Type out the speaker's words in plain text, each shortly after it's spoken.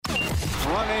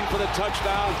running for the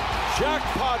touchdown.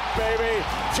 Jackpot, baby.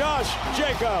 Josh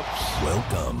Jacobs.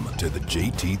 Welcome to the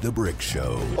JT the Brick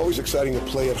Show. Always exciting to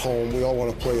play at home. We all want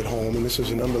to play at home, and this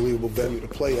is an unbelievable venue to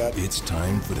play at. It's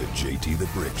time for the JT the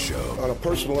Brick Show. On a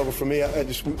personal level, for me,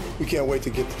 we can't wait to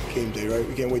get to game day, right?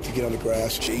 We can't wait to get on the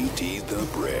grass. JT the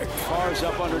Brick. Carr's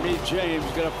up underneath James.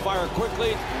 Going to fire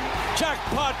quickly.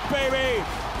 Jackpot, baby.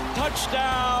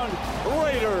 Touchdown,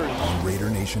 Raiders. On Raider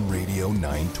Nation Radio,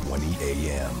 920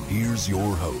 AM. Here's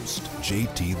your host,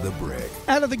 JT the Brick.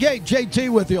 Out of the gate, JT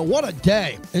with you. What a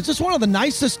day. It's just one of the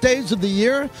nicest days of the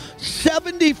year.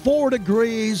 74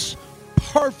 degrees.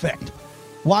 Perfect.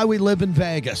 Why we live in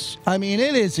Vegas. I mean,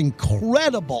 it is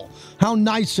incredible how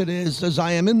nice it is as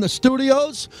I am in the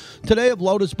studios today of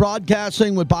Lotus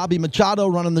Broadcasting with Bobby Machado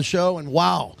running the show. And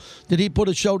wow, did he put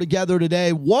a show together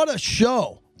today. What a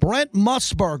show. Brent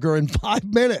Musburger in 5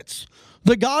 minutes.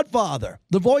 The Godfather,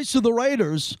 the voice of the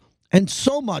Raiders, and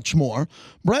so much more.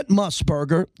 Brent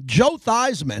Musburger, Joe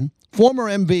Theismann, former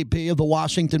MVP of the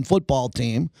Washington football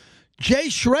team, Jay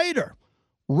Schroeder,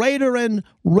 Raider and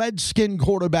Redskin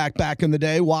quarterback back in the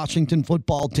day, Washington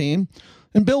football team,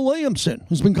 and Bill Williamson,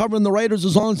 who's been covering the Raiders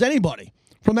as long as anybody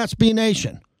from SB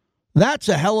Nation. That's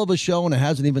a hell of a show, and it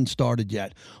hasn't even started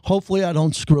yet. Hopefully I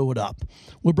don't screw it up.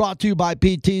 We're brought to you by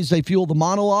PTs. They fuel the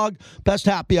monologue. Best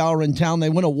happy hour in town. They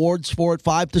win awards for it,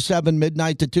 5 to 7,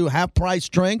 midnight to 2. Half-price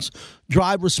drinks.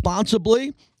 Drive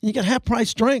responsibly. You get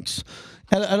half-price drinks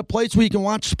at a place where you can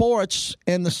watch sports,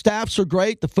 and the staffs are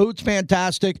great. The food's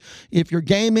fantastic. If you're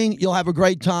gaming, you'll have a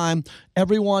great time.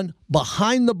 Everyone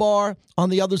behind the bar, on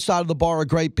the other side of the bar, are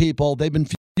great people. They've been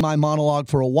my monologue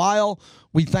for a while.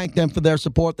 We thank them for their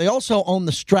support. They also own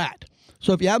the Strat.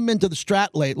 So if you haven't been to the Strat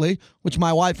lately, which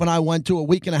my wife and I went to a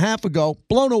week and a half ago,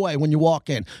 blown away when you walk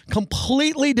in.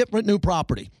 Completely different new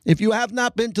property. If you have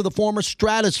not been to the former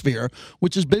Stratosphere,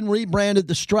 which has been rebranded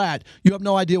the Strat, you have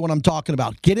no idea what I'm talking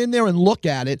about. Get in there and look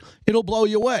at it. It'll blow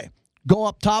you away. Go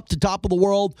up top to top of the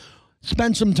world,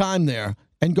 spend some time there,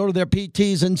 and go to their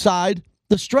PTs inside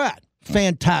the Strat.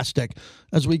 Fantastic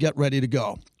as we get ready to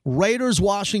go. Raiders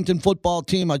Washington football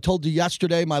team, I told you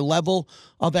yesterday my level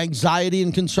of anxiety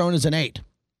and concern is an 8.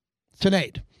 It's an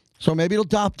 8. So maybe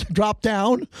it'll drop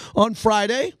down on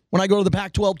Friday when I go to the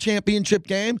Pac-12 championship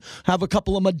game, have a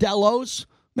couple of Modelo's.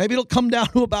 Maybe it'll come down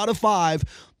to about a 5.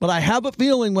 But I have a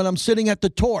feeling when I'm sitting at the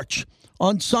Torch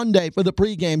on Sunday for the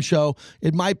pregame show,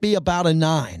 it might be about a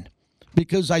 9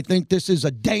 because I think this is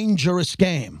a dangerous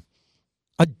game.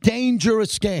 A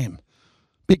dangerous game.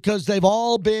 Because they've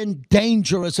all been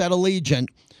dangerous at Allegiant.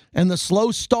 And the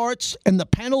slow starts and the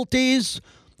penalties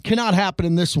cannot happen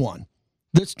in this one.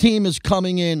 This team is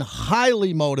coming in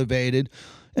highly motivated.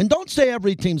 And don't say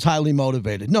every team's highly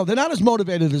motivated. No, they're not as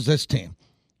motivated as this team.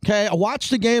 Okay, I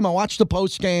watched the game. I watched the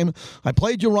post game. I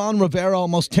played Yoran Rivera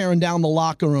almost tearing down the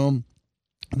locker room.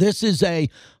 This is a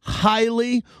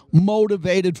highly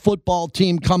motivated football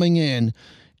team coming in.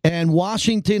 And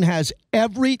Washington has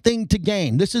everything to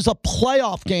gain. This is a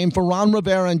playoff game for Ron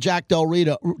Rivera and Jack Del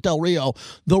Rio.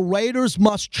 The Raiders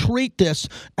must treat this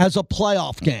as a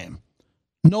playoff game.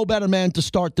 No better man to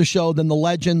start the show than the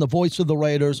legend, the voice of the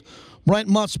Raiders, Brent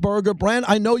Musburger. Brent,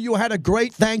 I know you had a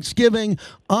great Thanksgiving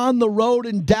on the road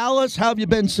in Dallas. How have you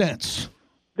been since?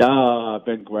 I've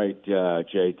been great,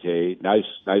 JT. Nice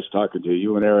talking to you.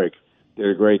 You and Eric did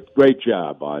a great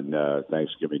job on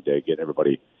Thanksgiving Day, getting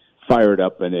everybody fired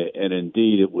up, and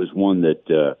indeed it was one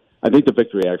that I think the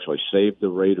victory actually saved the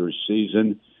Raiders'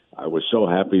 season. I was so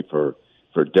happy for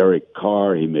Derek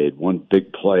Carr. He made one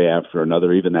big play after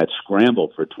another. Even that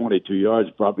scramble for 22 yards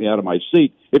brought me out of my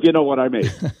seat, if you know what I mean.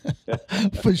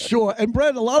 For sure. And,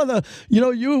 Brent, a lot of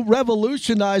you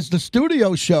revolutionized the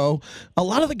studio show. A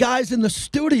lot of the guys in the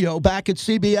studio back at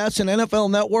CBS and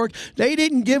NFL Network, they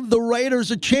didn't give the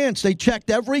Raiders a chance. They checked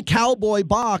every Cowboy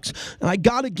box. And I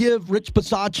got to give Rich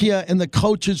Bisaccia and the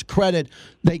coaches credit.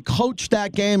 They coached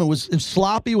that game. It was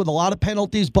sloppy with a lot of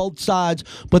penalties both sides,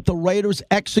 but the Raiders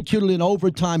executed in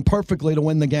overtime perfectly to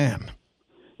win the game.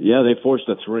 Yeah, they forced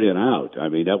a 3 and out. I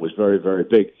mean, that was very, very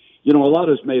big. You know, a lot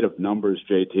is made of numbers,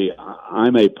 JT.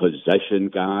 I'm a possession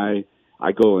guy.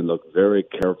 I go and look very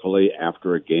carefully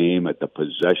after a game at the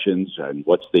possessions and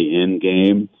what's the end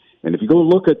game. And if you go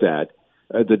look at that,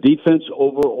 the defense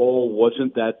overall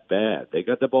wasn't that bad. They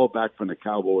got the ball back from the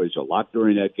Cowboys a lot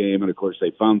during that game. And, of course,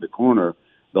 they found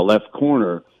the left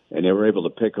corner, and they were able to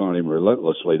pick on him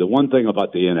relentlessly. The one thing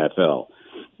about the NFL,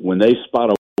 when they spot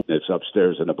a weakness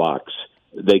upstairs in the box,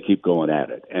 they keep going at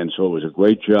it. And so it was a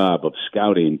great job of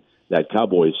scouting that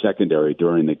Cowboys secondary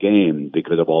during the game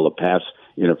because of all the pass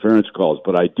interference calls.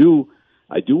 But I do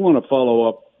want to follow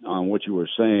up on what you were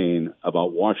saying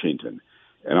about Washington.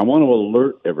 And I want to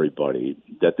alert everybody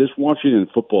that this Washington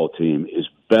football team is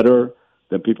better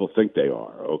than people think they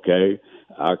are, okay?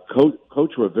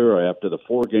 Coach Rivera, after the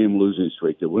 4-game losing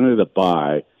streak, they went into the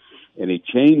bye, and he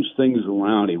changed things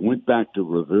around. He went back to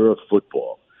Rivera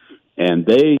football, and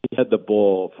they had the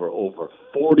ball for over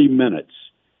 40 minutes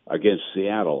against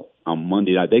Seattle on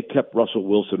Monday night. They kept Russell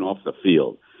Wilson off the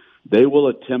field. They will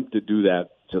attempt to do that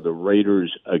to the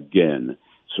Raiders again.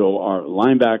 So our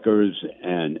linebackers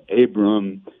and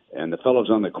Abram and the fellows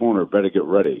on the corner better get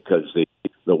ready, because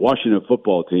the Washington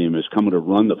football team is coming to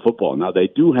run the football. Now, they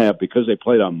do have, because they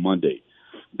played on Monday,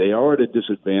 they are at a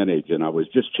disadvantage, and I was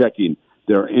just checking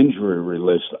their injury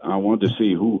list. I wanted to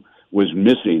see who was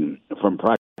missing from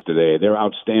practice today. Their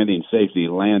outstanding safety,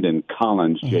 Landon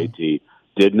Collins, JT,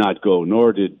 did not go,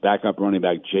 nor did backup running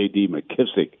back J.D.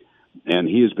 McKissick, and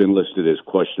he has been listed as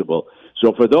questionable.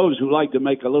 So for those who like to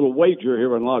make a little wager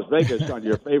here in Las Vegas on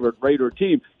your favorite Raider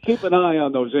team, keep an eye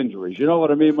on those injuries. You know what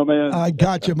I mean, my man? I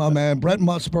got you, my man. Brent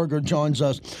Musburger joins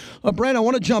us. Brent, I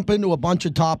want to jump into a bunch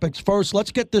of topics. First,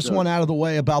 let's get this one out of the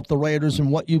way about the Raiders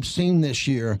and what you've seen this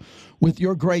year with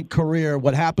your great career,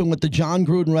 what happened with the John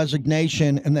Gruden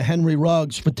resignation and the Henry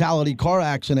Ruggs fatality car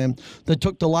accident that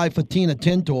took the life of Tina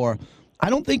Tintor. I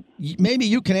don't think, maybe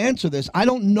you can answer this, I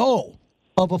don't know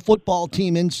of a football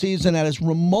team in season that has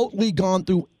remotely gone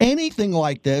through anything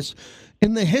like this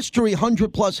in the history,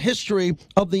 100-plus history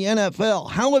of the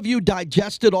NFL. How have you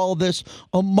digested all this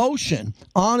emotion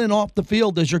on and off the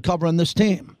field as you're covering this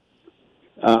team?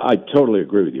 I totally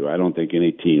agree with you. I don't think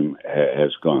any team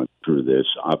has gone through this.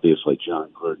 Obviously, John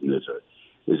Gruden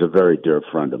is a very dear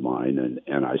friend of mine,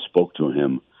 and I spoke to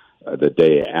him the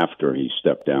day after he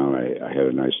stepped down. I had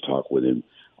a nice talk with him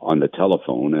on the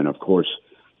telephone, and of course,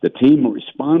 the team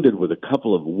responded with a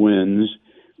couple of wins,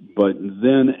 but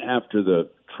then after the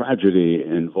tragedy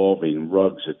involving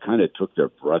Ruggs, it kind of took their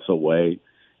breath away,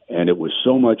 and it was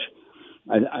so much.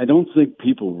 I don't think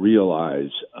people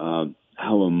realize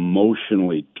how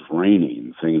emotionally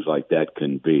draining things like that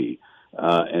can be.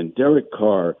 And Derek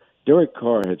Carr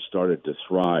had started to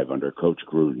thrive under Coach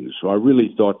Gruden, so I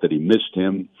really thought that he missed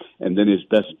him, and then his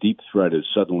best deep threat is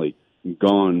suddenly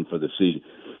gone for the season.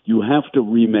 You have to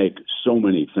remake so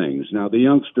many things. Now, the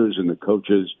youngsters and the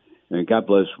coaches, and God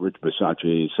bless Rich Bisaccia,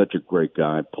 he's such a great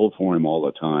guy, pull for him all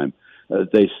the time.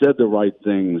 They said the right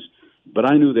things, but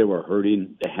I knew they were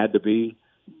hurting. They had to be,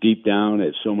 deep down,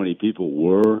 as so many people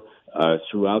were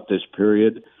throughout this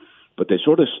period. But they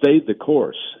sort of stayed the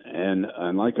course. And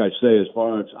like I say, as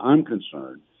far as I'm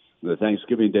concerned, the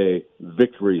Thanksgiving Day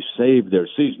victory saved their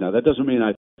season. Now, that doesn't mean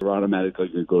they're automatically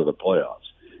going to go to the playoffs.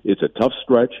 It's a tough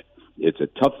stretch. It's a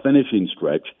tough finishing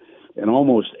stretch, and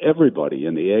almost everybody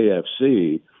in the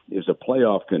AFC is a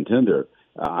playoff contender.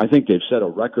 I think they've set a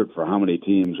record for how many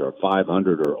teams are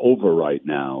 500 or over right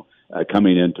now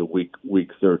coming into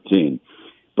week 13.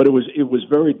 But it was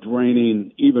very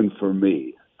draining even for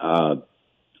me.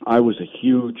 I was a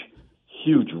huge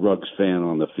Ruggs fan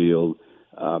on the field.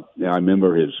 I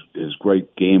remember his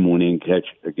great game-winning catch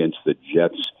against the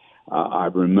Jets. I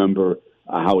remember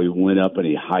how he went up and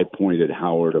he high-pointed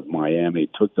Howard of Miami,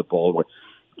 took the ball away.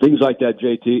 Things like that,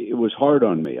 JT, it was hard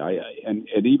on me. And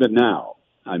even now,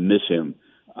 I miss him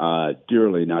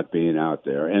dearly not being out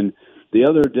there. And the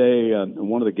other day, in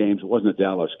one of the games, it wasn't a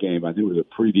Dallas game, I think it was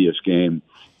a previous game,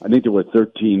 I think there were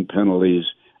 13 penalties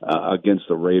against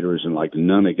the Raiders and like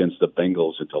none against the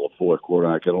Bengals until the fourth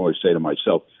quarter. I can only say to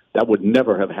myself, that would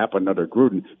never have happened under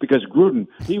Gruden, because Gruden,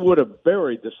 he would have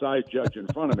buried the side judge in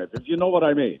front of him, if you know what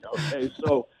I mean. Okay,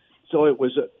 so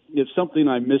it's something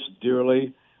I miss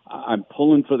dearly. I'm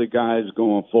pulling for the guys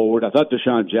going forward. I thought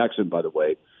Deshaun Jackson, by the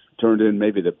way, turned in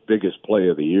maybe the biggest play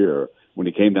of the year when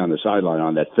he came down the sideline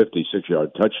on that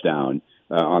 56-yard touchdown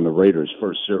on the Raiders'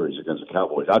 first series against the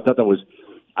Cowboys. I thought that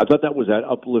was that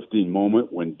uplifting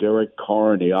moment when Derek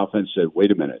Carr and the offense said,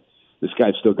 "Wait a minute, this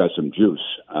guy's still got some juice.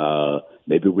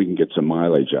 Maybe we can get some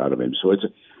mileage out of him." So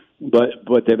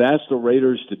but they've asked the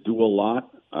Raiders to do a lot.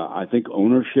 I think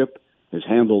ownership has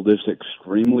handled this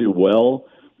extremely well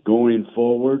going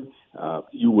forward.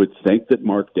 You would think that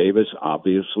Mark Davis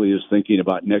obviously is thinking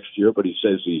about next year, but he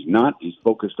says he's not. He's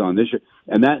focused on this year,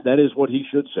 and that is what he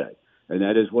should say, and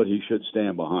that is what he should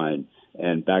stand behind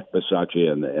and back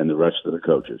Bisaccia and the rest of the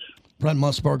coaches. Brent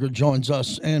Musburger joins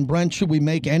us. And, Brent, should we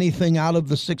make anything out of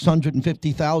the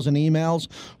 650,000 emails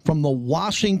from the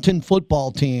Washington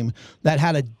football team that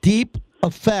had a deep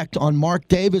effect on Mark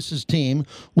Davis's team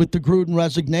with the Gruden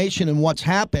resignation and what's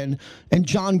happened? And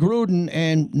John Gruden,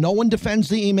 and no one defends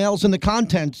the emails and the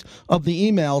contents of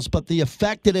the emails, but the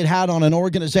effect that it had on an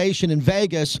organization in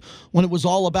Vegas when it was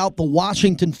all about the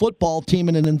Washington football team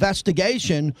and an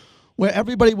investigation where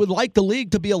everybody would like the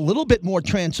league to be a little bit more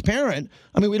transparent.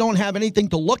 I mean, we don't have anything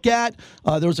to look at.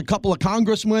 There's a couple of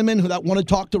congresswomen that want to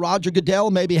talk to Roger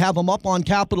Goodell, maybe have him up on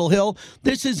Capitol Hill.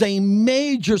 This is a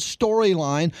major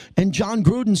storyline, and John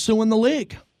Gruden suing the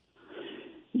league.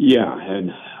 Yeah,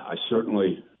 and I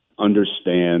certainly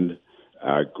understand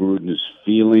Gruden's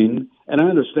feeling, and I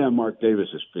understand Mark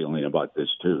Davis's feeling about this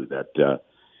too.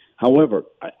 However,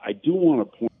 I do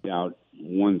want to point out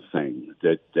one thing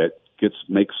that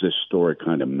makes this story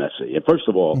kind of messy. And first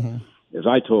of all, as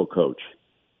I told Coach,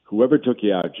 whoever took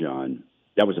you out, John,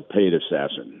 that was a paid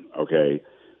assassin. Okay,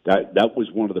 that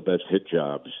was one of the best hit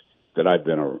jobs that I've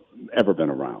ever been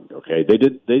around. Okay, they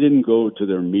didn't go to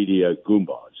their media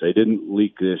goombas. They didn't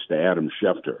leak this to Adam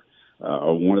Schefter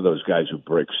or one of those guys who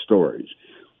break stories.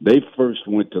 They first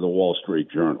went to the Wall Street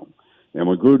Journal, and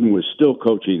when Gruden was still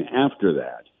coaching after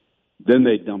that, then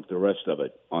they dumped the rest of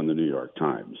it on the New York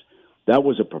Times. That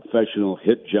was a professional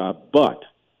hit job, but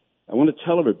I want to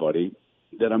tell everybody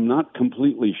that I'm not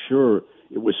completely sure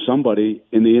it was somebody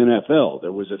in the NFL.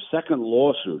 There was a second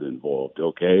lawsuit involved,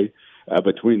 okay,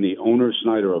 between the owner,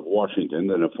 Snyder of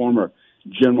Washington, and a former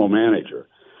general manager.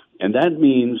 And that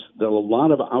means that a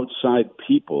lot of outside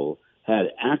people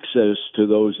had access to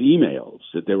those emails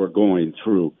that they were going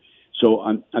through. So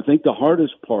I think the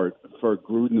hardest part for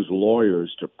Gruden's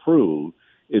lawyers to prove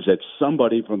is that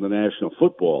somebody from the National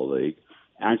Football League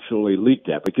actually leaked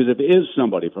that. Because if it is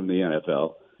somebody from the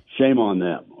NFL, shame on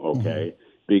them, okay?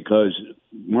 Because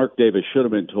Mark Davis should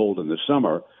have been told in the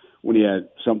summer when he had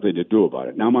something to do about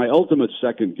it. Now, my ultimate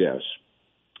second guess,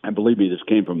 and believe me, this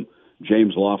came from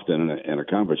James Lofton in a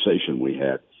conversation we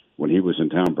had when he was in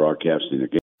town broadcasting a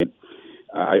game.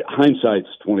 Hindsight's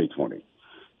 20/20.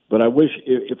 But I wish,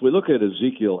 if we look at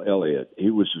Ezekiel Elliott, he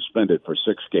was suspended for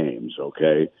 6 games,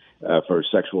 okay, for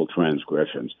sexual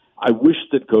transgressions. I wish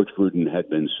that Coach Gruden had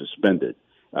been suspended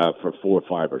for 4,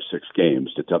 5, or 6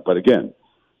 games. But again,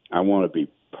 I want to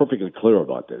be perfectly clear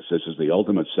about this. This is the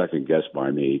ultimate second guess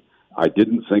by me. I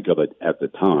didn't think of it at the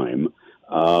time.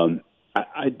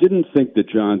 I didn't think that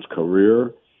John's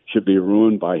career should be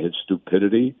ruined by his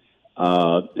stupidity.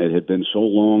 It had been so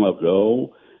long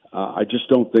ago. I just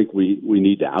don't think we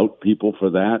need to out people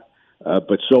for that.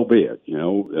 But so be it. You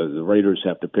know, the Raiders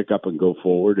have to pick up and go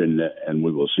forward, and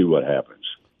we will see what happens.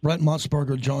 Brent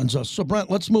Musburger joins us. So, Brent,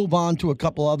 let's move on to a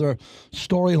couple other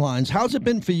storylines. How's it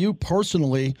been for you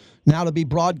personally now to be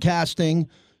broadcasting,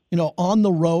 on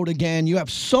the road again? You have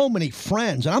so many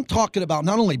friends, and I'm talking about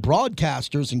not only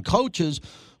broadcasters and coaches,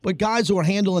 but guys who are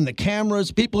handling the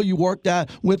cameras, people you worked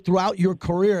with throughout your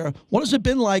career. What has it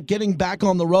been like getting back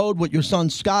on the road with your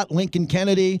son Scott, Lincoln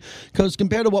Kennedy? Because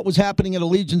compared to what was happening at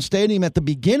Allegiant Stadium at the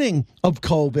beginning of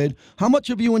COVID, how much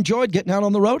have you enjoyed getting out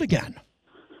on the road again?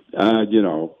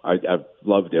 I've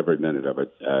loved every minute of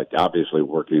it. Obviously,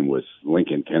 working with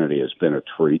Lincoln Kennedy has been a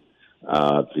treat.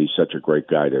 He's such a great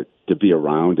guy to be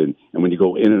around. And when you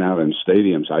go in and out in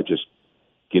stadiums, I just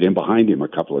get in behind him a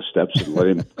couple of steps and let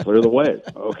him clear the way.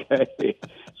 Okay.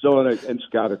 So, and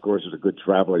Scott, of course, is a good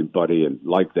traveling buddy and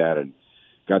like that. And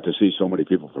got to see so many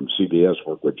people from CBS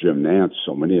work with Jim Nantz.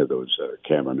 So many of those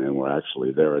cameramen were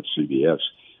actually there at CBS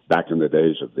back in the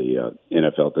days of the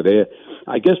NFL Today.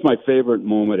 I guess my favorite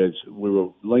moment is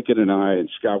Lincoln and I and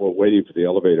Scott were waiting for the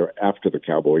elevator after the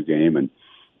Cowboy game, and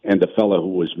the fellow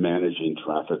who was managing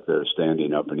traffic there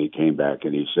standing up, and he came back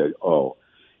and he said,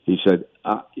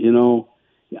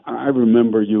 I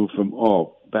remember you from,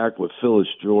 back with Phyllis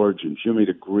George and Jimmy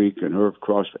the Greek and Herb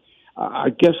Crosby. I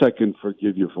guess I can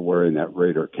forgive you for wearing that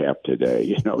Raider cap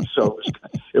today, So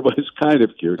it was kind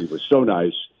of cute. He was so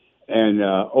nice. And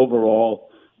overall,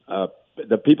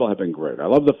 the people have been great. I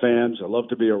love the fans. I love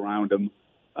to be around them.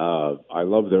 I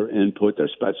love their input.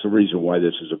 That's the reason why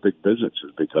this is a big business,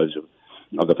 is because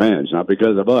of the fans, not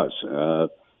because of us.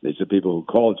 It's the people who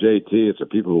call JT. It's the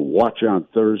people who watch on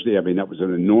Thursday. I mean, that was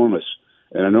an enormous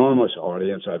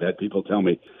audience. I've had people tell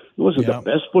me it wasn't the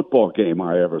best football game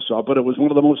I ever saw, but it was one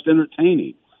of the most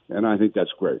entertaining. And I think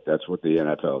that's great. That's what the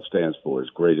NFL stands for, is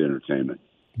great entertainment.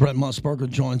 Brent Musburger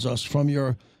joins us. From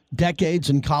your decades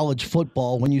in college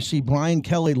football, when you see Brian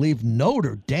Kelly leave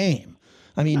Notre Dame.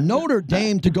 I mean, Notre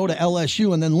Dame to go to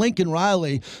LSU, and then Lincoln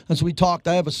Riley, as we talked,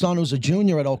 I have a son who's a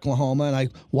junior at Oklahoma, and I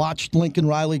watched Lincoln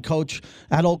Riley coach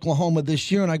at Oklahoma this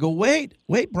year, and I go, wait,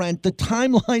 Brent, the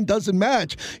timeline doesn't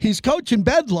match. He's coaching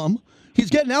Bedlam. He's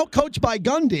getting out-coached by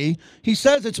Gundy. He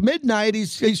says it's midnight.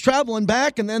 He's traveling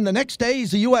back, and then the next day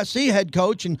he's the USC head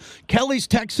coach, and Kelly's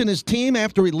texting his team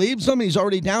after he leaves them. He's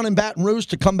already down in Baton Rouge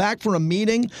to come back for a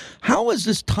meeting. How has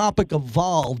this topic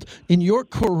evolved in your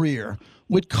career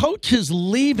with coaches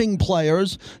leaving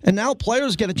players, and now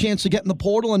players get a chance to get in the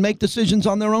portal and make decisions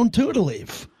on their own too to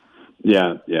leave?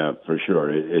 Yeah, for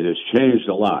sure. It has changed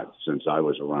a lot since I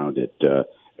was around it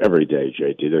every day,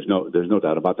 JT. There's no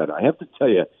doubt about that. I have to tell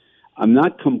you, I'm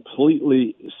not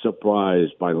completely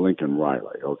surprised by Lincoln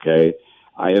Riley, okay?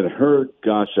 I had heard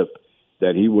gossip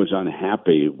that he was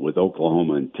unhappy with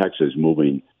Oklahoma and Texas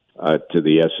moving to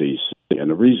the SEC. And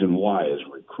the reason why is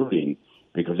recruiting,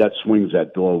 because that swings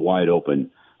that door wide open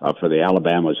for the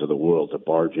Alabamas of the world to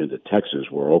barge into Texas,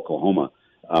 where Oklahoma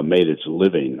made its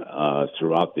living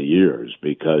throughout the years,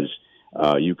 because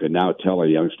you can now tell a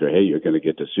youngster, hey, you're going to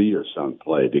get to see your son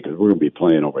play, because we're going to be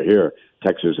playing over here,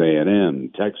 Texas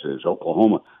A&M, Texas,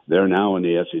 Oklahoma. They're now in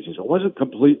the SEC. So I wasn't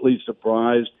completely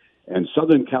surprised. And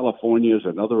Southern California is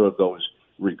another of those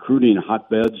recruiting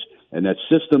hotbeds. And that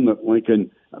system that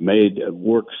Lincoln made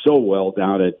work so well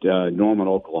down at Norman,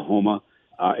 Oklahoma,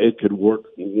 it could work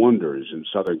wonders in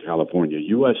Southern California.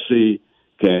 USC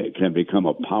can become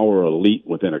a power elite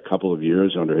within a couple of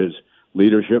years under his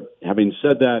leadership. Having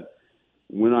said that,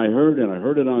 when I heard, and I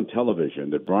heard it on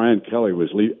television, that Brian Kelly was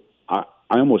leaving, I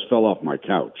almost fell off my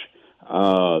couch.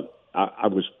 I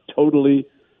was totally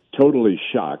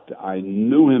shocked. I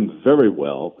knew him very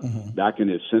well back in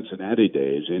his Cincinnati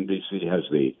days. NBC has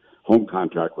the home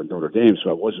contract with Notre Dame, so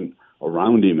I wasn't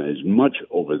around him as much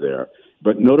over there.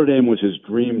 But Notre Dame was his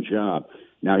dream job.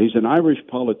 Now, he's an Irish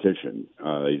politician.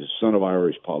 He's a son of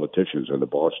Irish politicians in the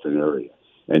Boston area.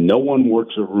 And no one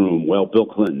works a room, well, Bill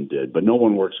Clinton did, but no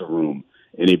one works a room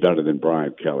any better than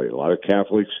Brian Kelly. A lot of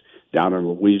Catholics down in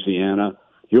Louisiana.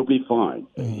 He'll be fine.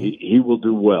 He will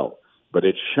do well. But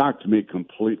it shocked me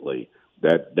completely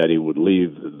that he would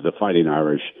leave the Fighting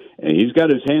Irish. And he's got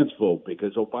his hands full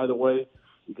because, oh, by the way,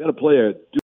 you got to play a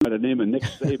dude by the name of Nick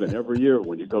Saban every year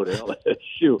when you go to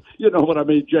LSU. You know what I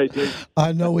mean, JT?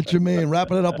 I know what you mean.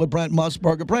 Wrapping it up with Brent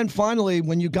Musburger. Brent, finally,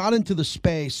 when you got into the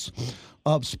space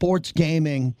of sports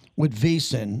gaming with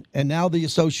VSiN and now the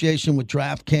association with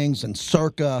DraftKings and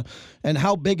Circa and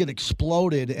how big it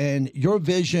exploded and your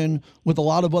vision with a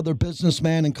lot of other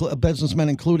businessmen,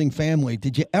 including family,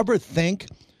 did you ever think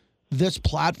this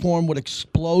platform would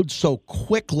explode so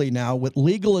quickly now with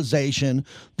legalization,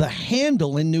 the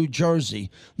handle in New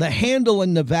Jersey, the handle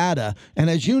in Nevada, and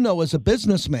as you know as a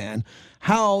businessman,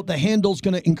 how the handle's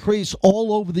going to increase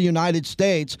all over the United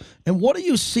States? And what are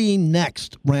you seeing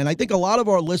next, Brent? I think a lot of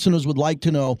our listeners would like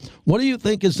to know, what do you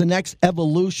think is the next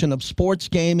evolution of sports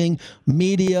gaming,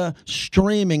 media,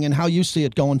 streaming, and how you see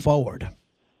it going forward?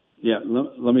 Yeah,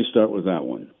 let me start with that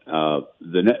one.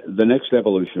 The next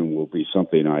evolution will be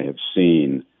something I have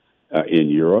seen in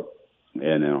Europe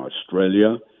and in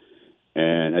Australia,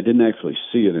 and I didn't actually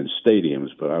see it in stadiums,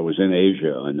 but I was in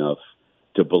Asia enough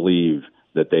to believe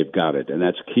that they've got it, and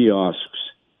that's kiosks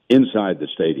inside the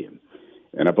stadium.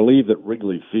 And I believe that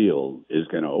Wrigley Field is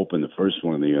going to open the first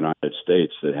one in the United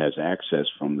States that has access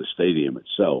from the stadium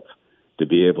itself to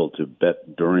be able to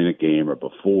bet during a game or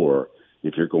before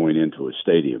if you're going into a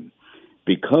stadium.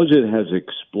 Because it has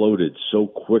exploded so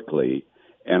quickly,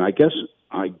 and I guess,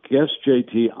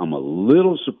 JT, I'm a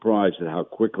little surprised at how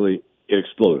quickly it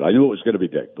exploded. I knew it was going to be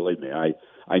big, believe me.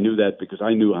 I knew that because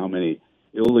I knew how many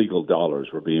illegal dollars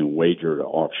were being wagered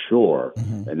offshore,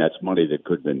 and that's money that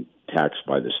could have been taxed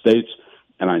by the states.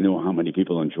 And I knew how many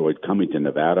people enjoyed coming to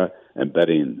Nevada and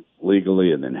betting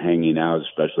legally and then hanging out,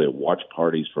 especially at watch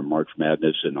parties for March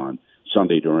Madness and on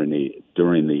Sunday during the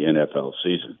NFL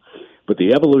season. But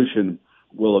the evolution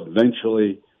will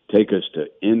eventually take us to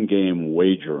in-game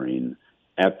wagering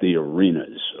at the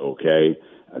arenas, okay?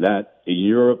 That in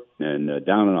Europe and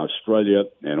down in Australia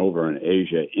and over in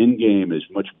Asia, in-game is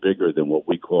much bigger than what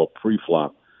we call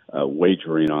pre-flop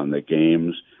wagering on the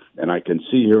games. And I can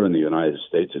see here in the United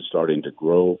States it's starting to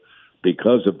grow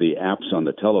because of the apps on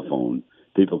the telephone.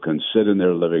 People can sit in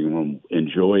their living room,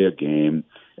 enjoy a game,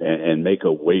 and make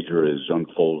a wager as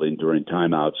unfolding during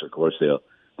timeouts. Of course,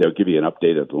 they'll give you an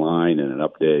updated line and an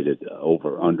updated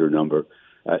over-under number.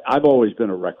 I've always been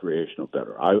a recreational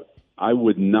bettor. I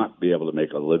would not be able to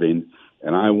make a living,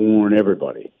 and I warn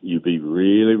everybody, you be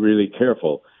really, really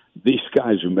careful. These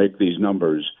guys who make these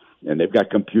numbers, and they've got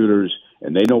computers,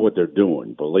 and they know what they're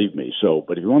doing, believe me.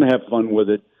 But if you want to have fun with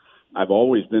it, I've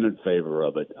always been in favor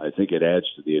of it. I think it adds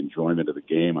to the enjoyment of the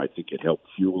game. I think it helped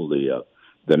fuel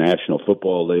the National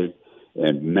Football League.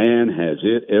 And, man, has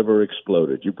it ever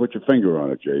exploded. You put your finger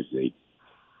on it, JC.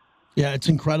 Yeah, it's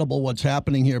incredible what's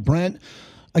happening here. Brent,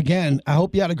 again, I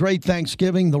hope you had a great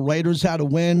Thanksgiving. The Raiders had a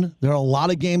win. There are a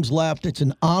lot of games left. It's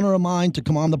an honor of mine to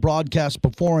come on the broadcast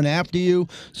before and after you,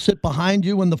 sit behind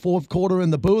you in the fourth quarter in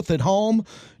the booth at home,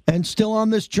 and still on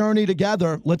this journey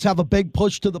together. Let's have a big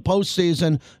push to the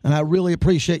postseason, and I really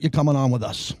appreciate you coming on with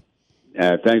us.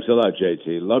 Thanks a lot,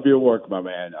 JT. Love your work, my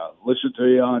man. I'll listen to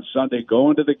you on Sunday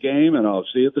going to the game, and I'll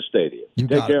see you at the stadium.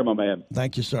 Take care, my man.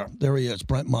 Thank you, sir. There he is,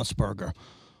 Brent Musburger.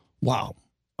 Wow.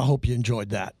 I hope you enjoyed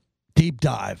that. Deep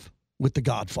dive with the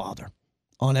Godfather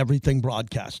on everything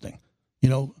broadcasting. You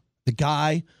know, the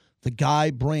guy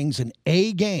brings an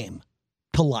A game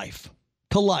to life.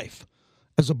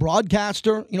 As a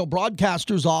broadcaster, you know,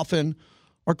 broadcasters often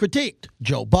are critiqued.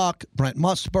 Joe Buck, Brent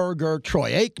Musburger,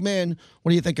 Troy Aikman.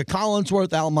 What do you think of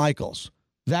Collinsworth, Al Michaels?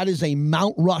 That is a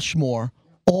Mount Rushmore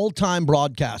all-time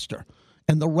broadcaster.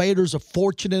 And the Raiders are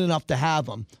fortunate enough to have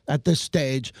him at this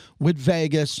stage with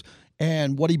Vegas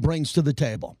and what he brings to the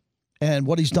table and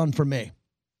what he's done for me.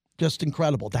 Just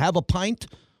incredible. To have a pint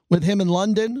with him in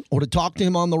London or to talk to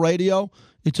him on the radio,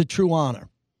 it's a true honor.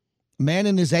 A man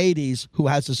in his 80s who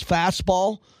has his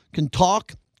fastball, can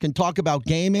talk about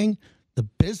gaming, the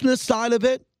business side of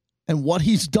it, and what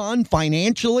he's done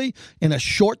financially in a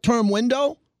short-term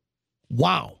window.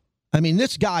 Wow. I mean,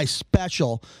 this guy's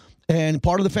special and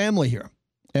part of the family here.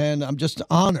 And I'm just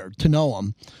honored to know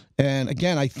him. And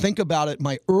again, I think about it,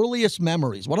 my earliest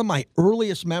memories. What are my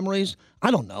earliest memories?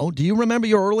 I don't know. Do you remember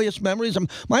your earliest memories?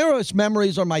 My earliest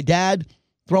memories are my dad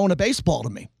throwing a baseball to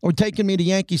me or taking me to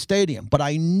Yankee Stadium. But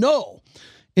I know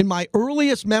in my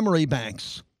earliest memory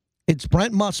banks, it's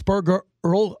Brent Musburger,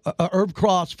 Irv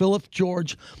Cross, Philip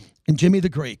George, and Jimmy the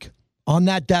Greek on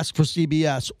that desk for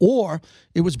CBS. Or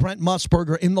it was Brent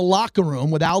Musburger in the locker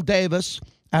room with Al Davis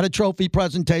at a trophy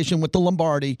presentation with the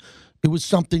Lombardi. It was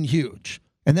something huge.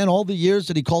 And then all the years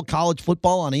that he called college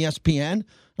football on ESPN,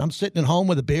 I'm sitting at home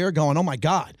with a beer going, oh, my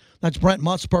God, that's Brent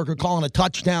Musburger calling a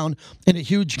touchdown in a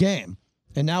huge game.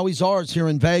 And now he's ours here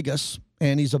in Vegas,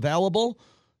 and he's available.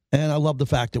 And I love the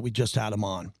fact that we just had him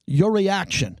on. Your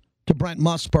reaction to Brent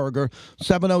Musburger,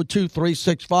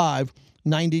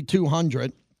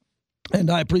 702-365-9200. And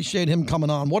I appreciate him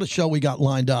coming on. What a show we got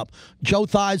lined up. Joe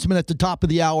Theismann at the top of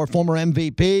the hour, former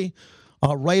MVP.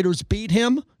 Raiders beat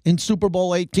him in Super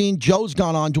Bowl 18. Joe's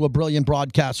gone on to a brilliant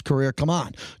broadcast career. Come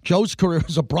on. Joe's career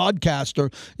as a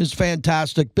broadcaster is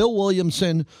fantastic. Bill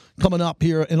Williamson coming up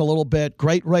here in a little bit.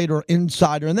 Great Raider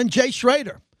insider. And then Jay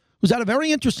Schrader, who's had a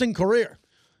very interesting career.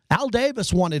 Al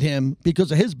Davis wanted him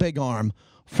because of his big arm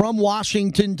from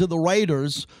Washington to the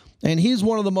Raiders. And he's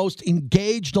one of the most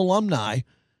engaged alumni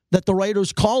that the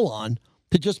Raiders call on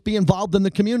to just be involved in the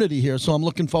community here. So I'm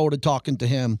looking forward to talking to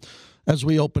him as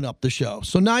we open up the show.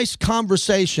 So nice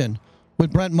conversation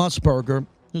with Brent Musburger,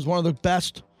 who's one of the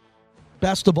best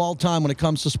of all time when it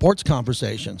comes to sports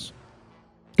conversations.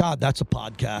 God, that's a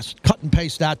podcast. Cut and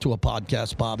paste that to a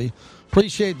podcast, Bobby.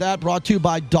 Appreciate that. Brought to you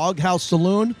by Doghouse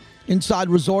Saloon inside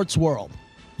Resorts World.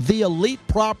 The elite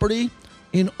property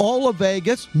in all of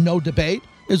Vegas, no debate,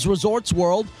 is Resorts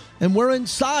World, and we're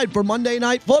inside for Monday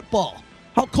Night Football.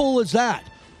 How cool is that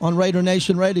on Raider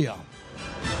Nation Radio?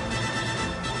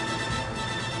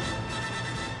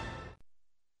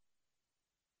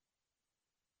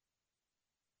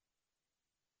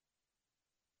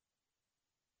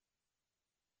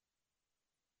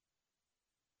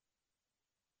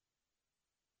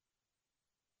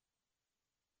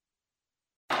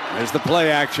 There's the play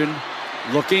action.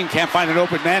 Looking, can't find an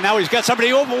open man. Now he's got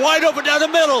somebody wide open down the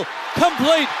middle.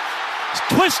 Complete.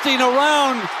 Twisting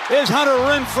around is Hunter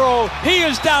Renfrow. He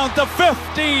is down the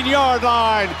 15-yard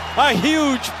line. A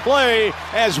huge play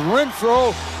as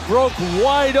Renfrow broke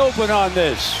wide open on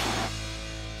this.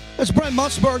 That's Brent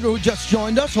Musburger who just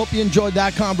joined us. Hope you enjoyed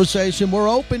that conversation. We're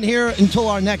open here until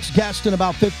our next guest in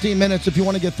about 15 minutes. If you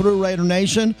want to get through Raider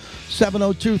Nation,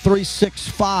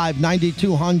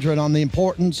 702-365-9200 on the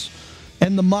importance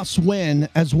and the must-win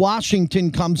as Washington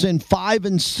comes in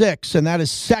 5-6, and that is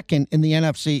second in the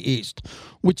NFC East,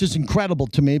 which is incredible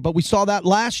to me. But we saw that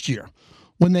last year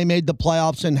when they made the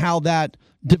playoffs and how that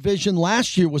division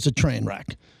last year was a train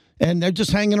wreck. And they're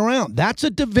just hanging around. That's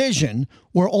a division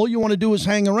where all you want to do is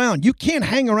hang around. You can't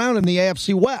hang around in the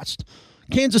AFC West.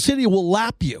 Kansas City will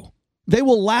lap you. They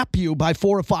will lap you by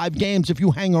 4 or 5 games if you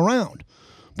hang around.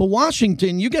 But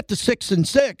Washington, you get to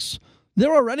 6-6,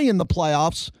 they're already in the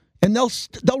playoffs, and they'll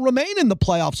remain in the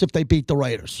playoffs if they beat the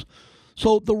Raiders.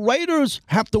 So the Raiders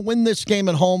have to win this game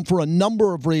at home for a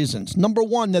number of reasons. Number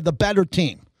one, they're the better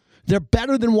team. They're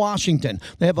better than Washington.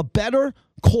 They have a better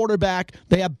quarterback.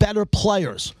 They have better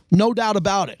players. No doubt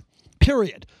about it.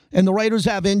 Period. And the Raiders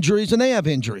have injuries, and they have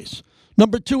injuries.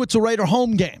 Number two, it's a Raider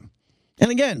home game. And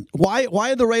again, why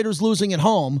are the Raiders losing at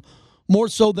home more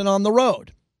so than on the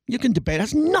road? You can debate. It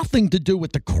has nothing to do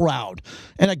with the crowd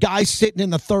and a guy sitting in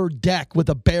the third deck with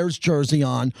a Bears jersey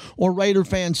on or Raider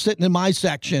fans sitting in my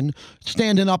section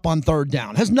standing up on third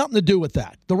down. It has nothing to do with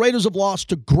that. The Raiders have lost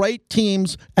to great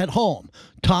teams at home.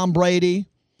 Tom Brady,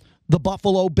 the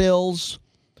Buffalo Bills,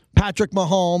 Patrick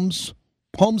Mahomes.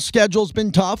 Home schedule's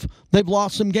been tough. They've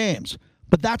lost some games.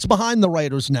 But that's behind the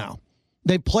Raiders now.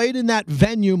 They've played in that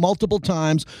venue multiple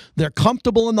times. They're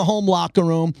comfortable in the home locker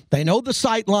room. They know the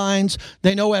sight lines.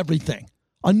 They know everything.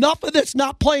 Enough of this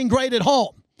not playing great at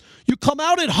home. You come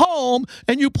out at home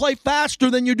and you play faster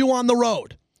than you do on the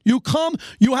road. You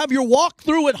have your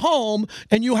walkthrough at home,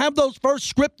 and you have those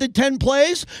first scripted 10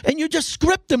 plays, and you just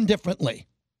script them differently.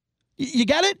 You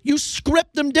get it? You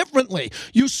script them differently.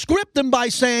 You script them by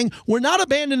saying, we're not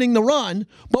abandoning the run,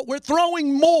 but we're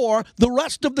throwing more the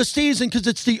rest of the season because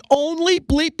it's the only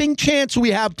bleeping chance we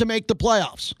have to make the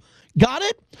playoffs. Got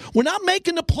it? We're not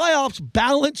making the playoffs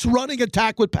balance running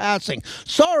attack with passing.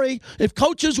 Sorry, if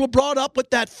coaches were brought up with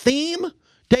that theme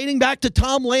dating back to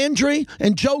Tom Landry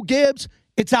and Joe Gibbs,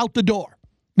 it's out the door.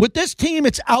 With this team,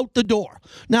 it's out the door.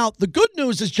 Now, the good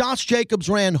news is Josh Jacobs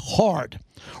ran hard,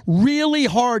 really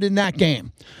hard in that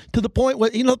game, to the point where,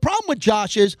 the problem with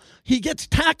Josh is he gets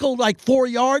tackled like 4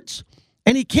 yards,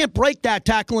 and he can't break that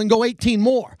tackle and go 18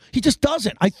 more. He just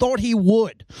doesn't. I thought he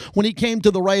would when he came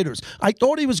to the Raiders. I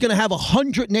thought he was going to have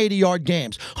 180-yard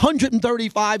games,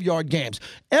 135-yard games,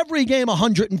 every game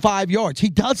 105 yards. He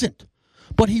doesn't.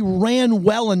 But he ran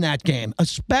well in that game,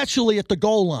 especially at the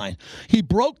goal line. He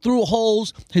broke through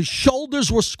holes. His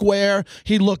shoulders were square.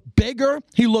 He looked bigger.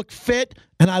 He looked fit,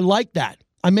 and I like that.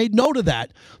 I made note of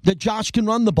that Josh can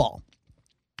run the ball.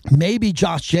 Maybe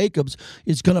Josh Jacobs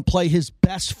is going to play his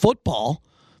best football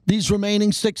these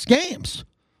remaining 6 games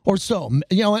or so, in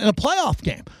a playoff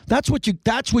game. That's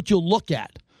what you'll look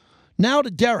at. Now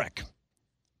to Derek.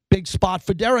 Big spot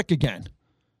for Derek again.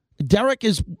 Derek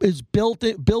is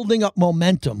building up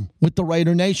momentum with the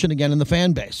Raider Nation again in the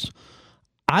fan base.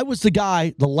 I was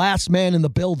the last man in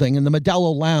the building in the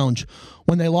Modelo Lounge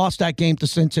when they lost that game to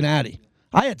Cincinnati.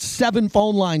 I had 7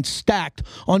 phone lines stacked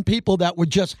on people that were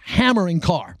just hammering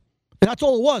Carr. That's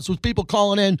all it was people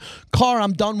calling in, Carr,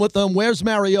 I'm done with him. Where's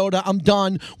Mariota? I'm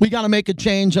done. We got to make a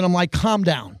change. And I'm like, calm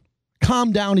down.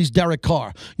 Calm down. He's Derek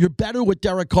Carr. You're better with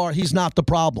Derek Carr. He's not the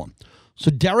problem.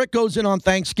 So Derek goes in on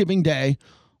Thanksgiving Day,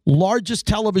 largest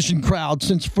television crowd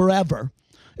since forever,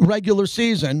 regular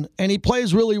season, and he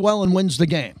plays really well and wins the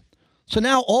game. So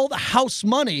now all the house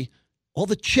money, all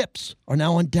the chips are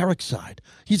now on Derek's side.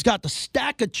 He's got the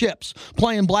stack of chips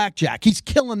playing blackjack. He's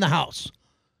killing the house.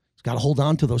 He's got to hold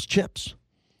on to those chips.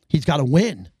 He's got to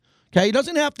win. Okay, he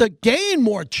doesn't have to gain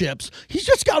more chips. He's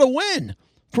just got to win.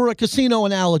 For a casino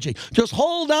analogy, just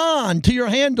hold on to your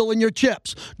handle and your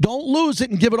chips. Don't lose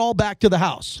it and give it all back to the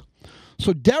house.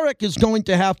 So Derek is going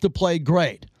to have to play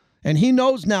great. And he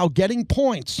knows now getting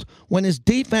points when his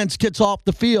defense gets off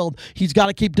the field, he's got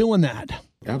to keep doing that.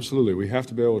 Absolutely. We have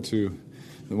to be able to,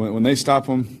 when they stop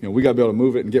them, we got to be able to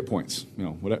move it and get points.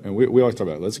 And we always talk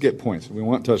about it. Let's get points. We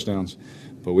want touchdowns,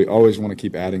 but we always want to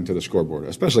keep adding to the scoreboard,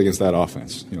 especially against that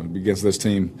offense. Against this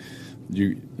team,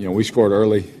 we scored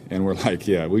early, and we're like,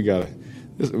 yeah, we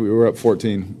were up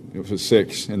 14. It was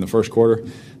 6 in the first quarter.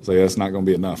 It's like, that's not going to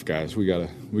be enough, guys. We got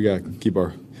to keep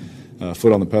our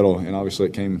foot on the pedal, and obviously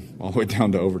it came all the way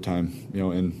down to overtime,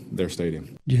 in their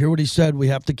stadium. You hear what he said? We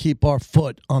have to keep our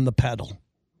foot on the pedal.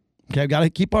 Okay, I've got to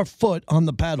keep our foot on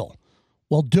the pedal.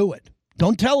 Well, do it.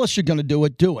 Don't tell us you're going to do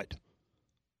it. Do it.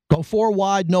 Go 4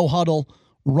 wide, no huddle,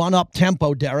 run up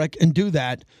tempo, Derek, and do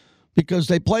that because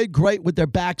they played great with their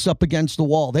backs up against the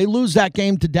wall. They lose that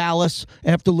game to Dallas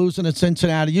after losing at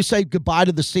Cincinnati. You say goodbye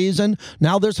to the season.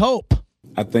 Now there's hope.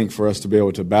 I think for us to be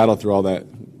able to battle through all that,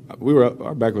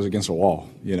 our back was against a wall,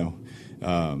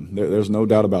 There's no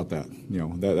doubt about that.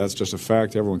 That's just a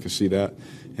fact. Everyone can see that.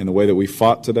 And the way that we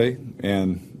fought today,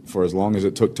 and for as long as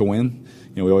it took to win,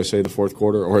 we always say the fourth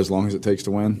quarter, or as long as it takes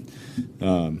to win,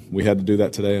 we had to do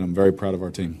that today, and I'm very proud of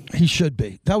our team. He should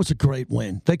be. That was a great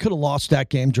win. They could have lost that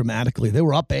game dramatically. They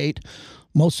were up 8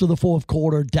 most of the fourth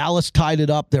quarter. Dallas tied it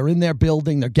up. They're in their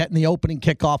building. They're getting the opening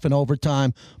kickoff in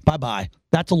overtime. Bye-bye.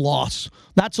 That's a loss.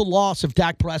 That's a loss if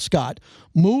Dak Prescott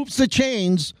moves the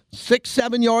chains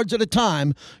 6-7 yards at a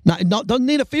time. Doesn't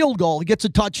need a field goal. He gets a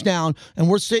touchdown, and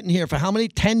we're sitting here for how many?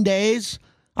 10 days?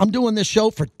 I'm doing this show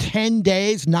for 10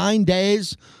 days, 9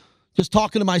 days, just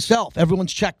talking to myself.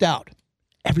 Everyone's checked out.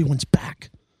 Everyone's back.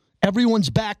 Everyone's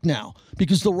back now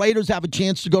because the Raiders have a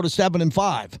chance to go to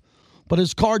 7-5. But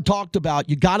as Card talked about,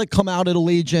 you got to come out at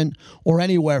Allegiant or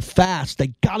anywhere fast.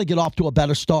 They got to get off to a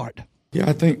better start. Yeah,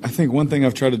 I think one thing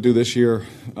I've tried to do this year,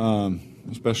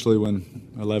 especially when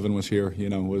 11 was here,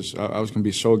 was I was going to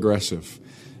be so aggressive,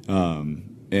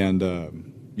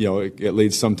 it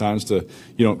leads sometimes to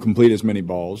you don't complete as many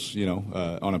balls,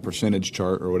 on a percentage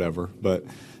chart or whatever. But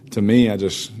to me, I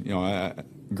just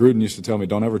Gruden used to tell me,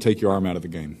 don't ever take your arm out of the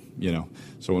game,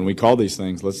 So when we call these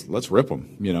things, let's rip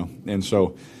them, And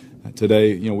so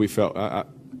today, we felt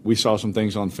we saw some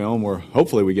things on film where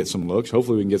hopefully we get some looks,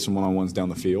 hopefully we can get some one-on-ones down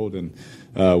the field, and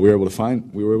we were able to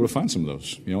find some of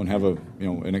those, and have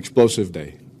an explosive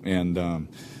day. And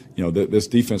this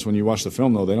defense, when you watch the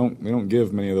film though, they don't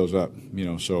give many of those up,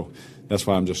 So that's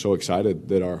why I'm just so excited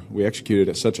that we executed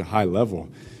at such a high level,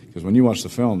 because when you watch the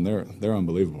film, they're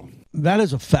unbelievable. That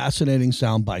is a fascinating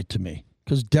soundbite to me,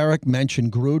 because Derek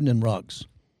mentioned Gruden and Ruggs.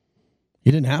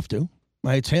 He didn't have to.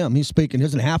 Right? It's him. He's speaking. He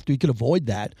doesn't have to. He could avoid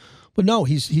that. But no,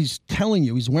 he's telling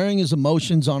you. He's wearing his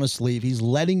emotions on his sleeve. He's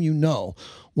letting you know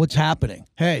what's happening.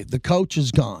 Hey, the coach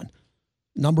is gone.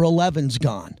 Number 11's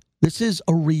gone. This is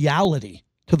a reality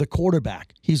to the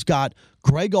quarterback. He's got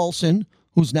Greg Olsen,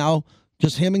 who's now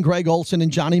just him and Greg Olsen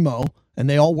and Johnny Moe, and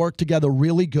they all work together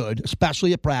really good,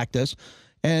 especially at practice.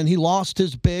 And he lost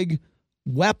his big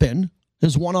weapon,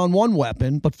 his one-on-one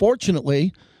weapon, but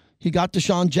fortunately, he got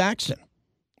Deshaun Jackson,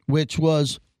 which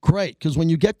was great, because when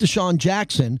you get Deshaun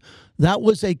Jackson, that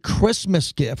was a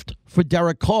Christmas gift for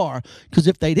Derek Carr, because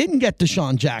if they didn't get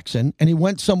Deshaun Jackson and he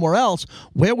went somewhere else,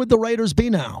 where would the Raiders be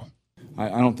now? I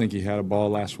don't think he had a ball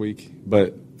last week,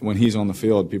 but when he's on the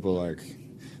field, people are like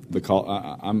the call.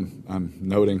 I'm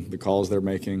noting the calls they're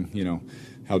making,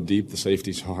 how deep the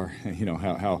safeties are,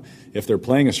 how if they're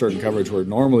playing a certain coverage where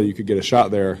normally you could get a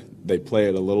shot there, they play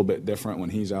it a little bit different when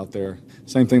he's out there.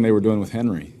 Same thing they were doing with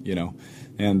Henry,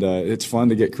 And it's fun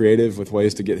to get creative with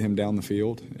ways to get him down the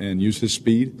field and use his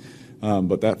speed.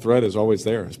 But that threat is always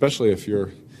there, especially if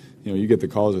you get the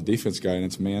call as a defense guy and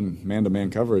it's man-to-man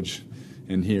coverage,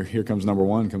 and here comes number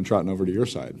one, come trotting over to your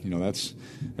side.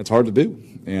 That's hard to do.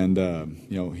 And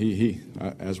he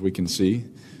as we can see,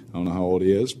 I don't know how old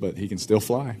he is, but he can still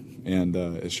fly. And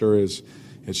it sure is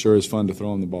fun to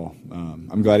throw him the ball.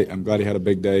 I'm glad he had a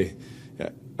big day.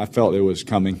 I felt it was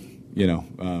coming,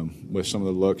 with some of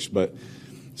the looks, but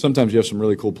sometimes you have some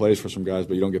really cool plays for some guys,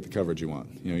 but you don't get the coverage you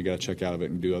want. You got to check out of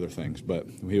it and do other things. But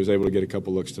he was able to get a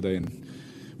couple looks today, and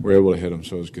we're able to hit him,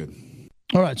 so it was good.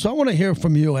 All right, so I want to hear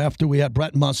from you after we had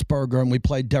Brett Musburger and we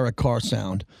played Derek Carr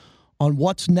sound on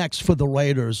what's next for the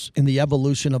Raiders in the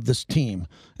evolution of this team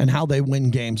and how they win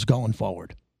games going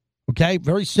forward. Okay,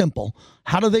 very simple.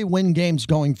 How do they win games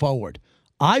going forward?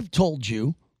 I've told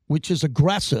you, which is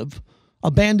aggressive,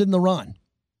 abandon the run.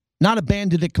 Not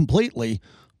abandon it completely,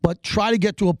 but try to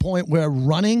get to a point where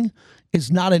running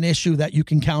is not an issue that you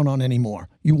can count on anymore.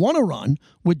 You want to run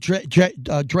with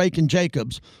Drake and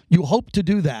Jacobs. You hope to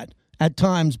do that at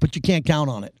times, but you can't count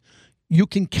on it. You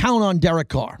can count on Derek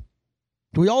Carr.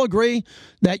 Do we all agree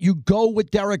that you go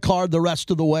with Derek Carr the rest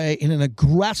of the way in an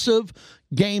aggressive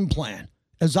game plan?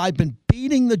 As I've been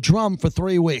beating the drum for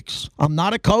 3 weeks. I'm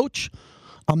not a coach.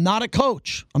 I'm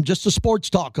just a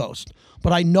sports talk host.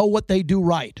 But I know what they do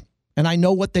right. And I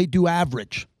know what they do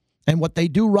average. And what they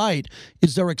do right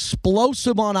is they're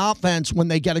explosive on offense when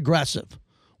they get aggressive.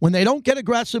 When they don't get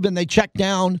aggressive and they check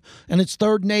down and it's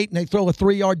 3rd and 8 and they throw a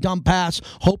 3-yard dump pass,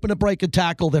 hoping to break a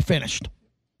tackle, they're finished.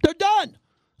 They're done.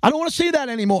 I don't want to see that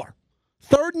anymore.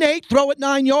 3rd and 8, throw it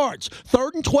 9 yards.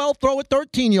 3rd and 12, throw it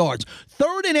 13 yards.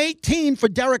 3rd and 18 for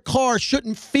Derek Carr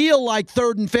shouldn't feel like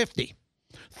 3rd and 50.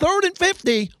 3rd and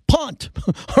 50, punt.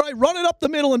 All right, run it up the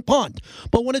middle and punt.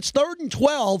 But when it's 3rd and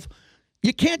 12,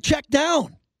 you can't check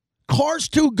down. Carr's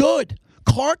too good.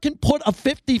 Carr can put a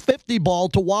 50-50 ball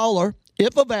to Waller,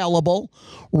 if available,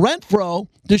 Renfro,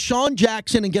 Deshaun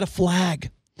Jackson, and get a flag.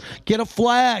 Get a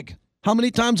flag. How many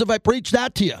times have I preached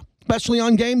that to you, especially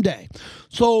on game day?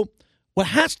 So what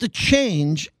has to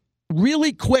change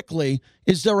really quickly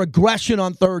is their aggression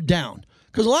on 3rd down.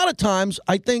 Because a lot of times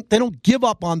I think they don't give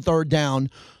up on 3rd down,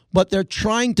 but they're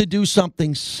trying to do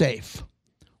something safe.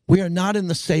 We are not in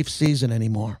the safe season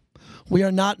anymore.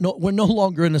 We're no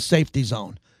longer in a safety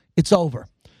zone. It's over.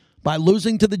 By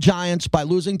losing to the Giants, by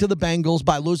losing to the Bengals,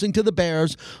 by losing to the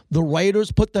Bears, the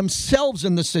Raiders put themselves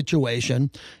in the situation,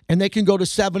 and they can go to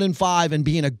 7-5 and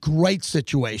be in a great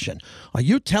situation. Are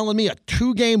you telling me a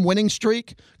 2-game winning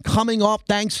streak coming off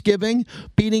Thanksgiving,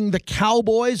 beating the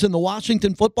Cowboys and the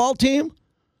Washington football team?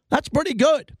 That's pretty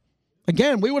good.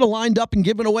 Again, we would have lined up and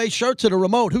given away shirts at a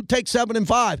remote. Who'd take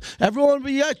 7-5? Everyone would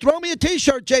be, throw me a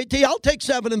T-shirt, JT. I'll take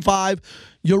 7-5.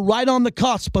 You're right on the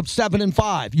cusp of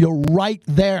 7-5. You're right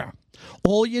there.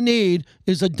 All you need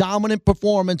is a dominant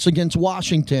performance against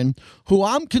Washington, who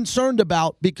I'm concerned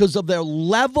about because of their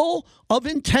level of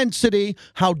intensity,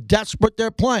 how desperate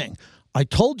they're playing. I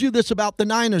told you this about the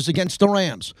Niners against the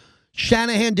Rams.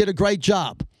 Shanahan did a great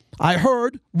job. I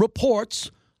heard reports.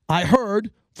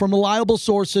 From reliable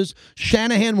sources,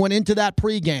 Shanahan went into that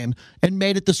pregame and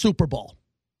made it the Super Bowl.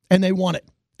 And they won it.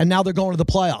 and now they're going to the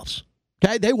playoffs.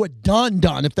 Okay, they were done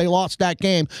if they lost that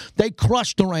game. They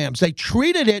crushed the Rams. They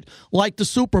treated it like the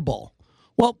Super Bowl.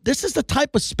 Well, this is the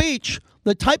type of speech,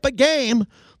 the type of game,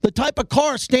 the type of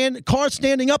car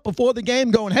standing up before the game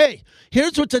going, hey,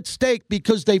 here's what's at stake,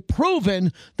 because they've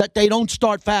proven that they don't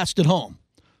start fast at home.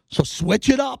 So switch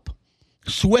it up.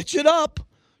 Switch it up.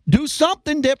 Do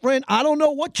something different. I don't know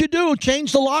what you do.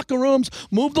 Change the locker rooms,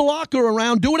 move the locker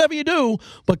around, do whatever you do,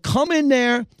 but come in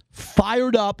there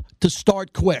fired up to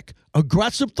start quick.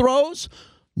 Aggressive throws,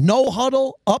 no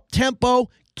huddle, up tempo,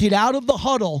 get out of the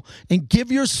huddle and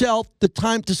give yourself the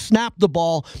time to snap the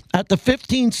ball at the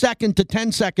 15-second to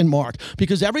 10-second mark,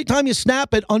 because every time you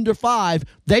snap it under 5,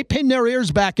 they pin their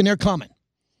ears back and they're coming.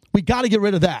 We got to get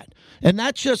rid of that. And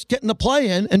that's just getting the play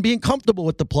in and being comfortable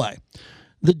with the play.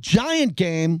 The Giant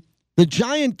game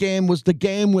was the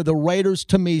game where the Raiders,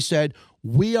 to me, said,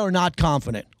 we are not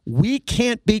confident. We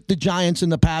can't beat the Giants in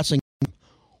the passing game.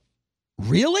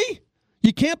 Really?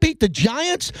 You can't beat the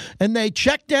Giants? And they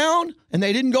checked down, and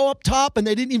they didn't go up top, and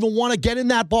they didn't even want to get in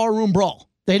that barroom brawl.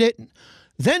 They didn't.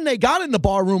 Then they got in the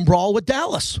barroom brawl with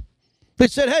Dallas. They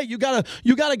said, hey, you got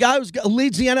a guy who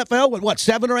leads the NFL with,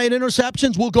 7 or 8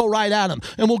 interceptions? We'll go right at him,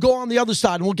 and we'll go on the other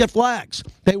side, and we'll get flags.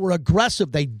 They were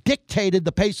aggressive. They dictated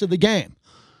the pace of the game.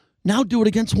 Now do it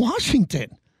against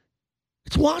Washington.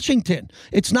 It's Washington.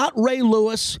 It's not Ray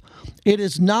Lewis. It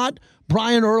is not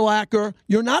Brian Urlacher.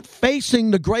 You're not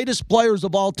facing the greatest players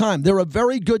of all time. They're a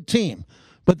very good team,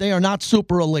 but they are not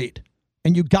super elite,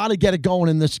 and you got to get it going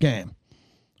in this game.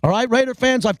 All right, Raider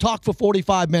fans, I've talked for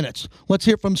 45 minutes. Let's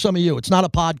hear from some of you. It's not a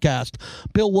podcast.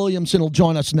 Bill Williamson will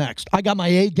join us next. I got my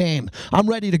A game. I'm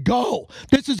ready to go.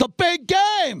 This is a big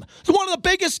game. It's one of the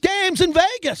biggest games in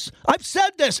Vegas. I've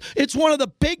said this. It's one of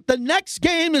the next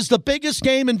game is the biggest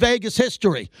game in Vegas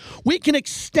history. We can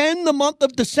extend the month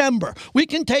of December. We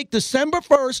can take December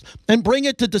 1st and bring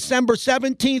it to December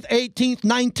 17th, 18th,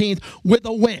 19th with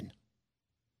a win.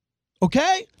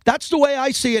 Okay? That's the way I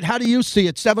see it. How do you see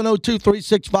it?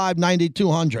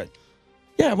 702-365-9200.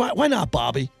 Yeah, why not,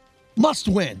 Bobby? Must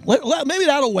win. Maybe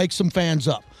that'll wake some fans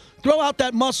up. Throw out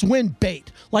that must-win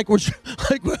bait, like we're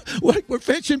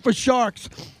fishing for sharks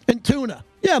and tuna.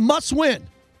 Yeah, must win.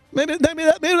 Maybe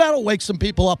that'll wake some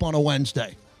people up on a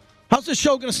Wednesday. How's this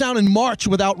show going to sound in March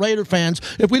without Raider fans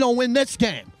if we don't win this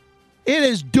game? It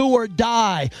is do or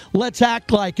die. Let's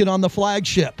act like it on the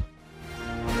flagship.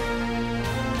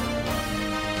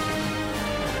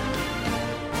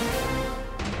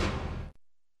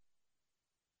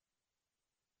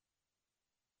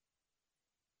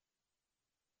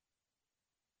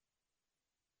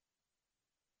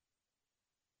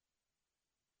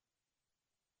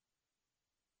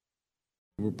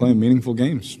 We're playing meaningful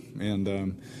games, and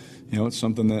it's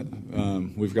something that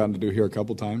we've gotten to do here a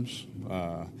couple times.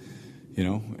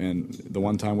 And the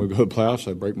one time we go to the playoffs,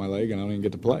 I break my leg and I don't even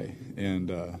get to play, and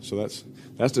so that's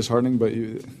disheartening. But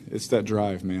it's that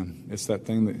drive, man. It's that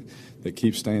thing that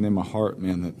keeps staying in my heart,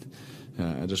 man. That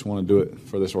I just want to do it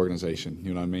for this organization.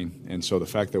 You know what I mean? And so the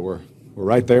fact that we're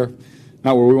right there,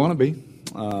 not where we want to be,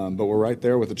 but we're right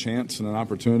there with a chance and an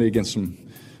opportunity against some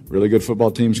really good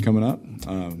football teams coming up,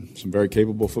 some very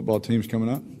capable football teams coming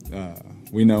up.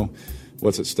 We know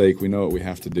what's at stake. We know what we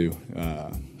have to do.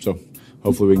 So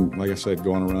hopefully we can, like I said,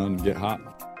 go on a run and get hot.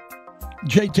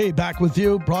 JT, back with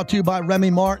you, brought to you by Remy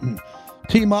Martin.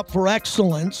 Team Up for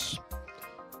Excellence.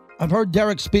 I've heard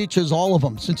Derek's speeches, all of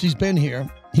them, since he's been here.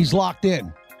 He's locked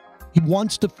in. He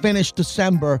wants to finish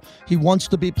December. He wants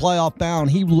to be playoff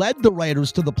bound. He led the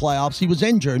Raiders to the playoffs. He was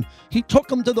injured. He took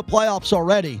them to the playoffs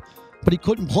already, but he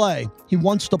couldn't play. He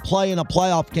wants to play in a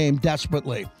playoff game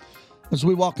desperately. As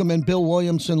we welcome in Bill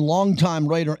Williamson, longtime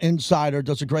Raider insider,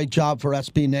 does a great job for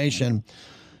SB Nation.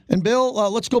 And Bill,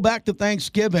 let's go back to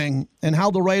Thanksgiving and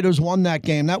how the Raiders won that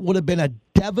game. That would have been a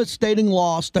devastating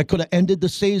loss that could have ended the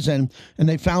season, and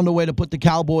they found a way to put the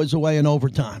Cowboys away in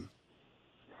overtime.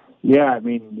 Yeah,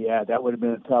 that would have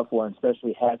been a tough one,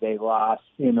 especially had they lost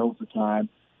in overtime.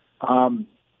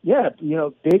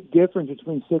 Big difference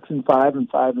between 6-5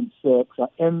 and 5-6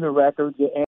 in the records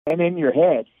and in your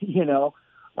head.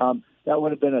 That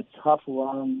would have been a tough,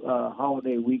 long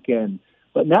holiday weekend.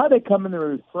 But now they come in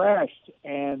refreshed,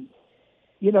 and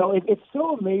it's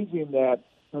so amazing that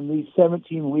in these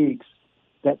 17 weeks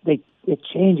that it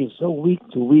changes so week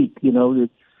to week.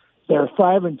 They're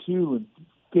 5-2 and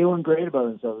feeling great about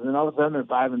themselves, and all of a sudden they're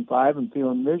 5-5 and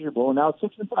feeling miserable. And now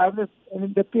 6-5,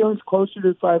 and the feeling's closer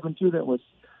to 5-2 than it was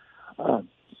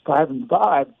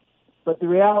 5-5, but the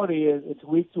reality is it's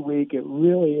week to week. It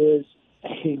really is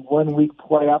a 1 week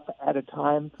playoff at a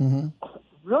time. Mm-hmm.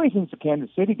 Really since the Kansas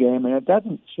City game, and it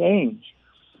doesn't change.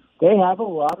 they have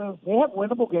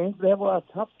winnable games. They have a lot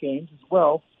of tough games as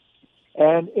well.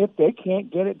 And if they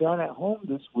can't get it done at home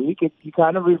this week, you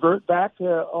kind of revert back to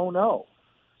 0-0.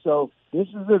 So this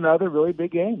is another really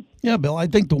big game. Yeah, Bill, I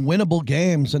think the winnable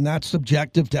games, and that's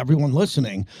subjective to everyone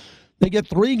listening, they get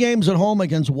 3 games at home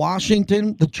against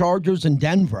Washington, the Chargers, and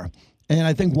Denver. And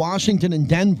I think Washington and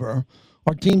Denver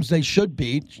are teams they should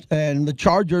beat, and the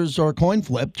Chargers are a coin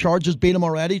flip. Chargers beat them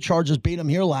already. Chargers beat them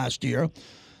here last year.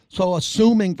 So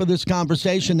assuming for this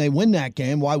conversation they win that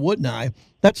game, why wouldn't I?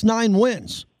 That's 9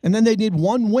 wins. And then they need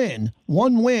one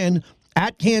win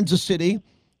at Kansas City,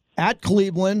 at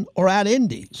Cleveland, or at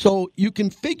Indy. So you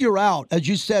can figure out, as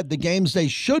you said, the games they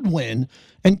should win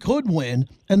and could win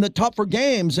and the tougher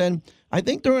games. And I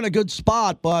think they're in a good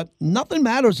spot, but nothing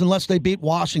matters unless they beat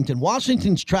Washington.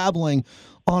 Washington's traveling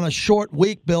on a short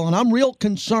week, Bill, and I'm real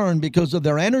concerned because of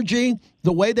their energy,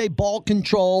 the way they ball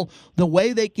control, the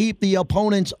way they keep the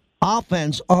opponent's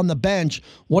offense on the bench.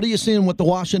 What are you seeing with the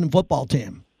Washington football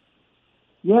team?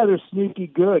 Yeah, they're sneaky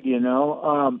good, you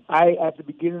know. At the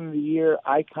beginning of the year,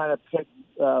 I kind of picked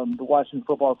the Washington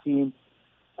football team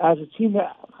as a team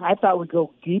that I thought would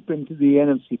go deep into the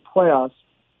NFC playoffs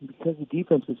because the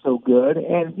defense is so good.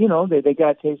 And, you know, they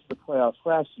got a taste of the playoffs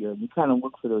last year, and you kind of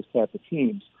look for those type of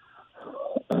teams.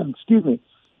 Excuse me.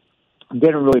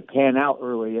 Didn't really pan out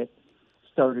early. It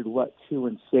started,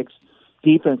 2-6.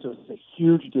 Defense was a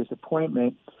huge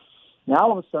disappointment. Now,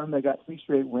 all of a sudden, they got 3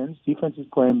 straight wins. Defense is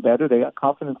playing better. They got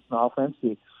confidence in offense.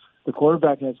 The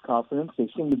quarterback has confidence. They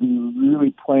seem to be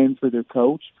really playing for their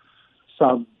coach.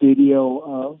 Saw video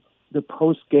of the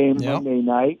post-game Monday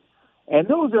night. And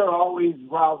those are always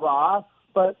rah-rah,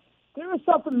 but there is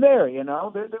something there, you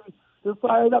know. They're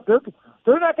fired up.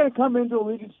 They're not going to come into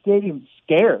Allegiant Stadium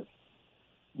scared.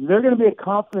 They're going to be a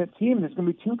confident team. There's going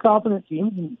to be 2 confident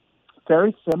teams in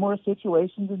very similar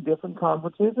situations in different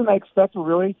conferences, and I expect a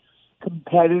really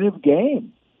competitive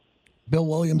game. Bill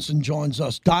Williamson joins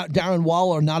us. Darren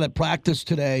Waller not at practice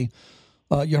today.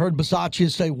 You heard Bisaccia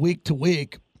say week to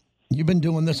week. You've been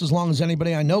doing this as long as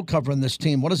anybody I know covering this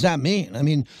team. What does that mean? I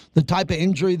mean, the type of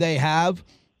injury they have,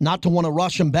 not to want to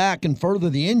rush him back and further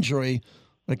the injury,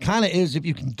 but it kind of is if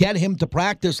you can get him to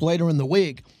practice later in the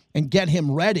week and get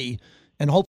him ready and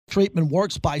hope treatment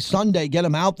works by Sunday, get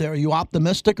him out there. Are you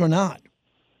optimistic or not?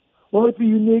 Well, it's a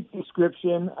unique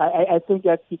description. I think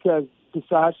that's because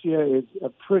Bisaccia is a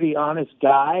pretty honest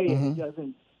guy and he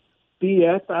doesn't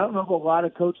BS. I don't know if a lot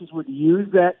of coaches would use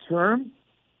that term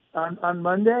on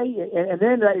Monday. And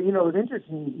then, you know, it's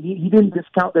interesting. He didn't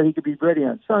discount that he could be ready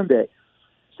on Sunday.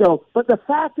 So, but the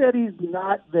fact that he's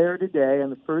not there today on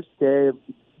the first day of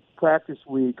practice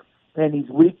week and he's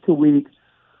week to week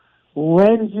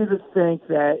lends you to think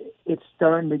that it's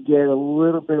starting to get a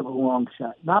little bit of a long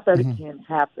shot. Not that it can't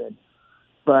happen,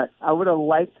 but I would have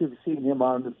liked to have seen him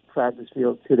on the practice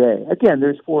field today. Again,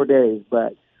 there's 4 days,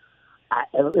 but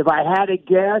if I had to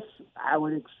guess, I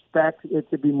would expect it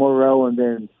to be Moreau and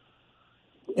then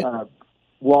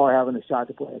Waller having a shot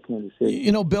to play at Kansas City.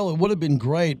 You know, Bill, it would have been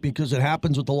great because it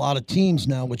happens with a lot of teams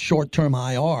now with short-term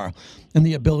IR and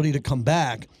the ability to come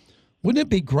back. Wouldn't it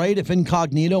be great if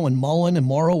Incognito and Mullen and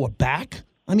Morrow were back?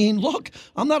 I mean, look,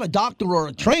 I'm not a doctor or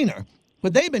a trainer,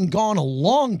 but they've been gone a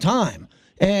long time.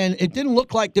 And it didn't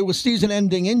look like there was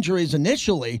season-ending injuries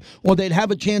initially, or they'd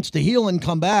have a chance to heal and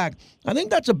come back. I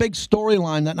think that's a big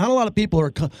storyline that not a lot of people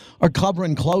are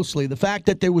covering closely. The fact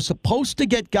that they were supposed to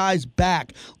get guys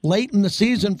back late in the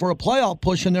season for a playoff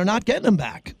push, and they're not getting them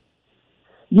back.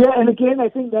 Yeah, and again, I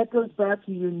think that goes back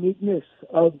to the uniqueness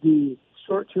of the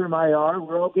short-term IR.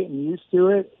 We're all getting used to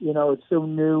it. You know, it's so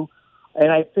new.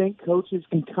 And I think coaches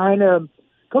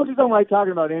coaches don't like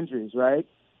talking about injuries, right?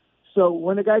 So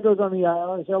when a guy goes on the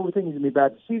IR and says, we think he's going to be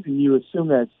back this season, you assume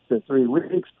that's the 3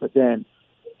 weeks, but then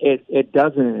it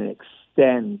doesn't and it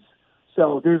extends.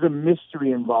 So there's a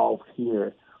mystery involved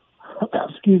here.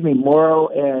 Excuse me, Morrow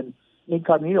and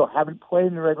Incognito haven't played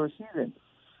in the regular season.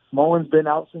 Mullen's been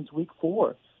out since week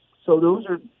 4. So those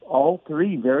are all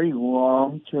 3 very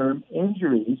long-term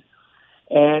injuries.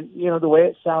 And, you know, the way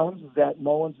it sounds is that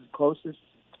Mullins is closest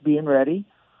to being ready.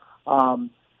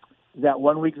 Is that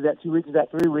 1 week? Is that 2 weeks? Is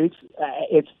that 3 weeks?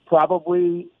 It's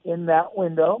probably in that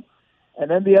window. And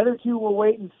then the other 2 we'll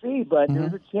wait and see. But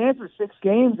there's a chance for 6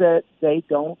 games that they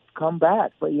don't come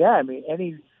back. But, yeah, I mean,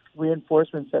 any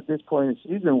reinforcements at this point in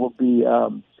the season will be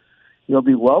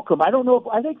be welcome. I don't know.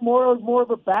 I think Morrow's more of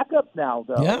a backup now,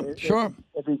 though. Yeah, sure.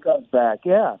 If he comes back,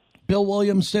 yeah. Bill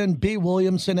Williamson, B.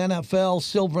 Williamson, NFL,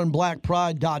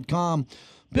 silverandblackpride.com.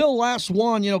 Bill, last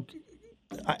one, you know,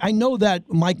 I know that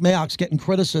Mike Mayock's getting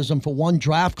criticism for one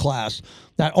draft class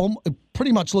that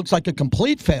pretty much looks like a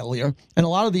complete failure, and a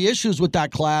lot of the issues with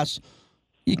that class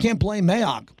you can't blame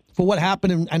Mayock for what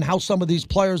happened and how some of these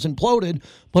players imploded,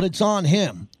 but it's on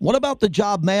him. What about the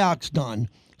job Mayock's done,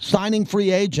 signing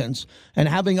free agents and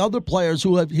having other players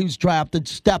who's drafted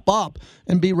step up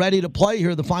and be ready to play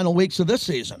here the final weeks of this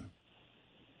season?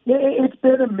 Yeah, it's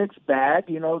been a mixed bag.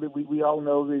 That we all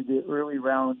know the early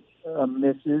round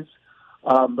misses.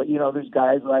 But, there's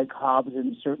guys like Hobbs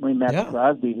and certainly Matt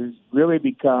Crosby, who's really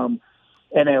become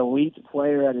an elite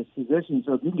player at his position.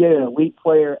 So if you can get an elite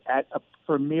player at a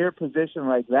premier position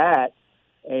like that,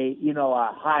 a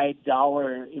high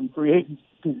dollar in free agent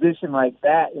position like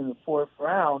that in the fourth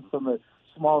round from a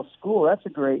small school, that's a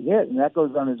great hit, and that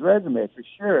goes on his resume for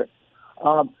sure.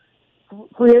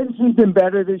 Free agency's been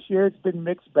better this year. It's been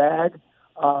mixed bag,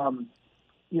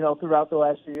 throughout the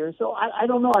last few years. So I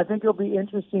don't know. I think it'll be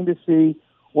interesting to see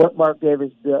what Mark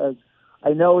Davis does.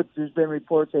 I know there's been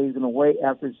reports that he's going to wait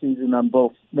after the season on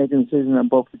making a decision on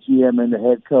both the GM and the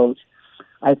head coach.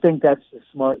 I think that's the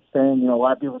smart thing. A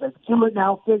lot of people say, do it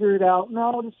now, figure it out.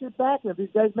 No, just sit back. If these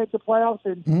guys make the playoffs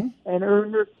and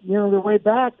earn their way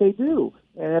back, they do.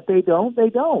 And if they don't, they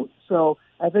don't. So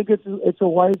I think it's a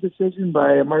wise decision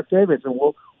by Mark Davis, and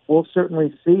we'll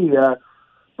certainly see.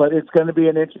 But it's going to be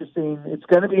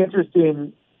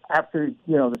interesting after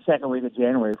the second week of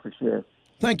January for sure.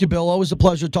 Thank you, Bill. Always a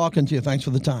pleasure talking to you. Thanks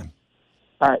for the time.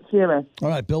 All right. See you, man. All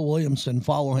right. Bill Williamson.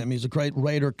 Follow him. He's a great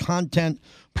Raider content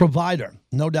provider.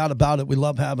 No doubt about it. We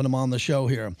love having him on the show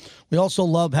here. We also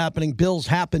love having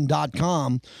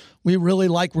BillsHappen.com. We really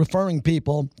like referring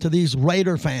people to these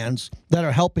Raider fans that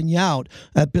are helping you out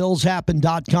at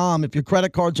BillsHappen.com. If your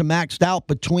credit cards are maxed out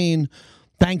between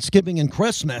Thanksgiving and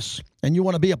Christmas and you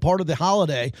want to be a part of the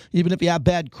holiday, even if you have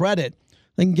bad credit,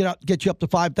 they can get you up to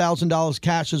 $5,000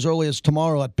 cash as early as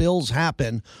tomorrow at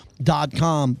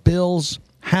BillsHappen.com.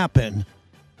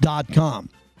 BillsHappen.com.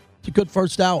 It's a good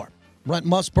first hour. Brent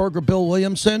Musburger, Bill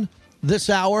Williamson. This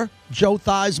hour, Joe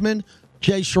Theismann,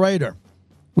 Jay Schrader.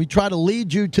 We try to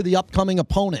lead you to the upcoming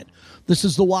opponent. This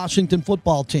is the Washington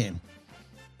football team.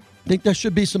 I think there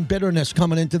should be some bitterness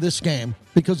coming into this game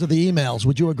because of the emails.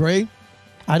 Would you agree?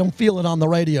 I don't feel it on the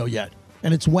radio yet.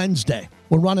 And it's Wednesday.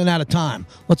 We're running out of time.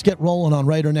 Let's get rolling on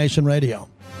Raider Nation Radio.